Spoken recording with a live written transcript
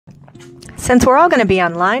Since we're all going to be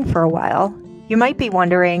online for a while, you might be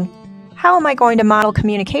wondering, how am I going to model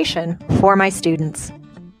communication for my students?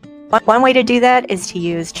 One way to do that is to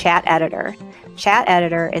use Chat Editor. Chat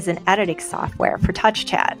Editor is an editing software for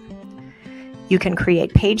TouchChat. You can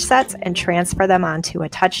create page sets and transfer them onto a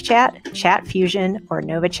TouchChat, Chat Fusion, or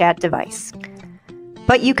NovaChat device.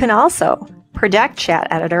 But you can also project Chat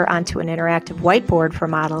Editor onto an interactive whiteboard for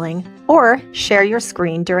modeling, or share your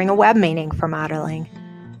screen during a web meeting for modeling.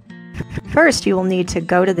 First, you will need to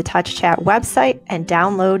go to the TouchChat website and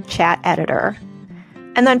download Chat Editor,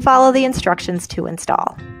 and then follow the instructions to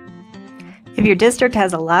install. If your district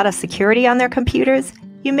has a lot of security on their computers,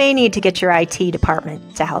 you may need to get your IT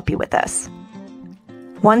department to help you with this.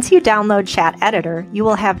 Once you download Chat Editor, you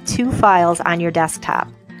will have two files on your desktop,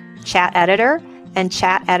 Chat Editor and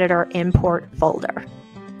Chat Editor Import folder.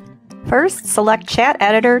 First, select Chat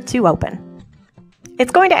Editor to open.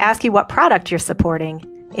 It's going to ask you what product you're supporting.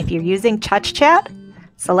 If you're using TouchChat,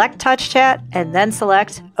 select TouchChat and then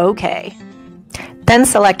select OK. Then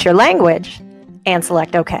select your language and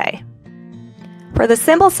select OK. For the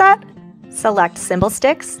symbol set, select Symbol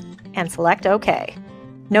Sticks and select OK.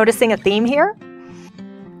 Noticing a theme here?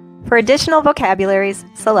 For additional vocabularies,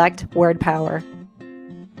 select Word Power.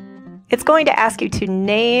 It's going to ask you to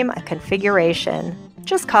name a configuration.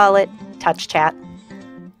 Just call it TouchChat.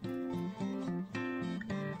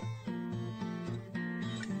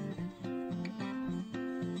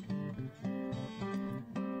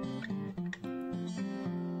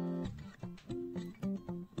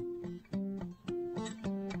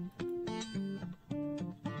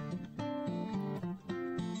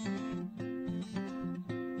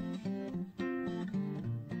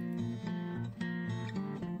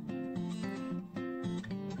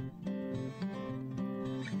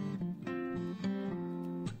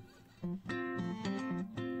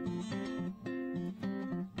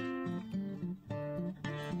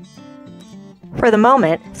 For the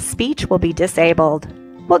moment, speech will be disabled.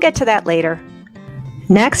 We'll get to that later.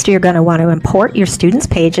 Next, you're going to want to import your students'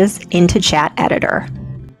 pages into Chat Editor.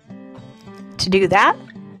 To do that,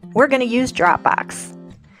 we're going to use Dropbox.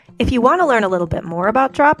 If you want to learn a little bit more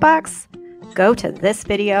about Dropbox, go to this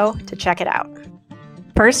video to check it out.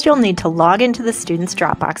 First, you'll need to log into the student's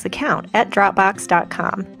Dropbox account at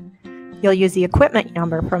dropbox.com. You'll use the equipment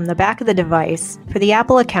number from the back of the device for the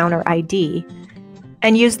Apple account or ID,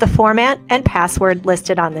 and use the format and password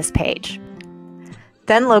listed on this page.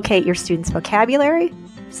 Then locate your student's vocabulary,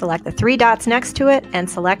 select the three dots next to it, and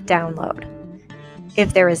select Download.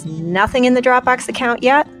 If there is nothing in the Dropbox account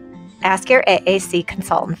yet, ask your AAC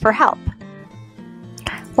consultant for help.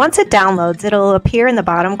 Once it downloads, it'll appear in the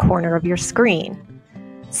bottom corner of your screen.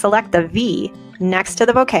 Select the V next to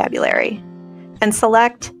the vocabulary, and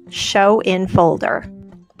select Show in Folder.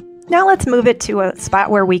 Now let's move it to a spot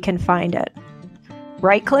where we can find it.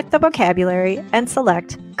 Right-click the vocabulary and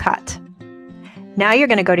select Cut. Now you're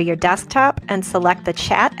going to go to your desktop and select the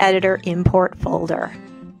Chat Editor Import folder.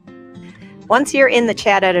 Once you're in the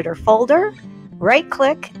Chat Editor folder,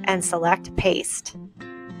 right-click and select Paste.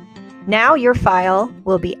 Now your file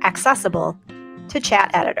will be accessible to Chat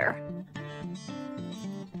Editor.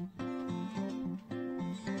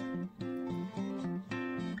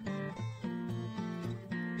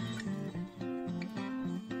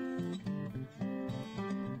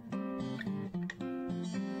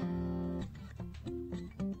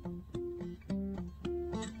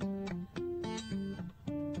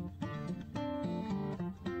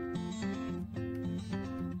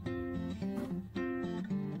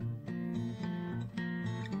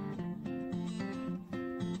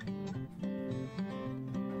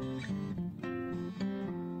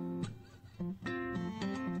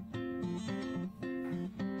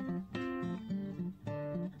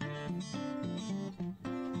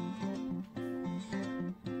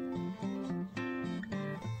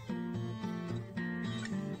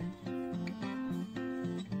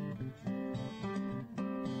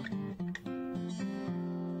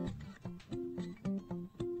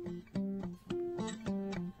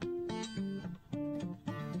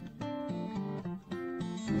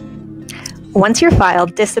 Once your file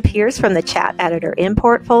disappears from the Chat Editor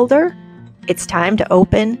Import folder, it's time to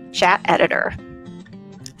open Chat Editor.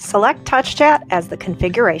 Select TouchChat as the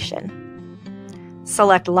configuration.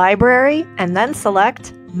 Select Library and then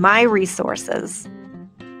select My Resources.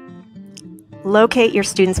 Locate your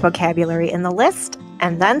student's vocabulary in the list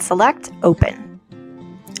and then select Open.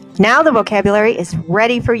 Now the vocabulary is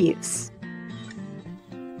ready for use.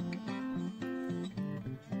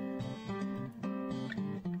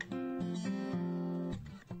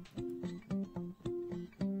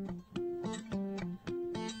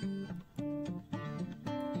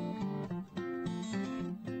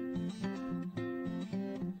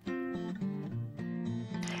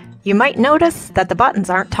 You might notice that the buttons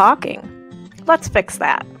aren't talking. Let's fix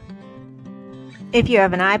that. If you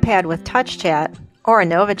have an iPad with TouchChat or a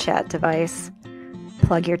NovaChat device,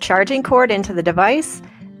 plug your charging cord into the device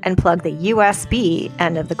and plug the USB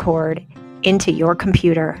end of the cord into your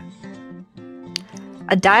computer.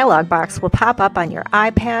 A dialog box will pop up on your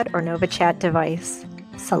iPad or NovaChat device.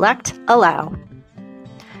 Select Allow.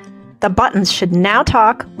 The buttons should now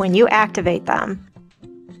talk when you activate them.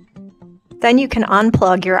 Then you can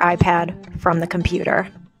unplug your iPad from the computer.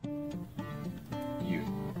 You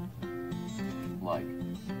like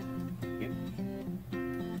it.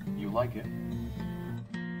 You like it.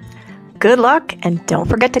 Good luck, and don't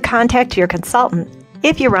forget to contact your consultant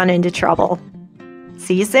if you run into trouble.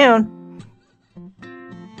 See you soon.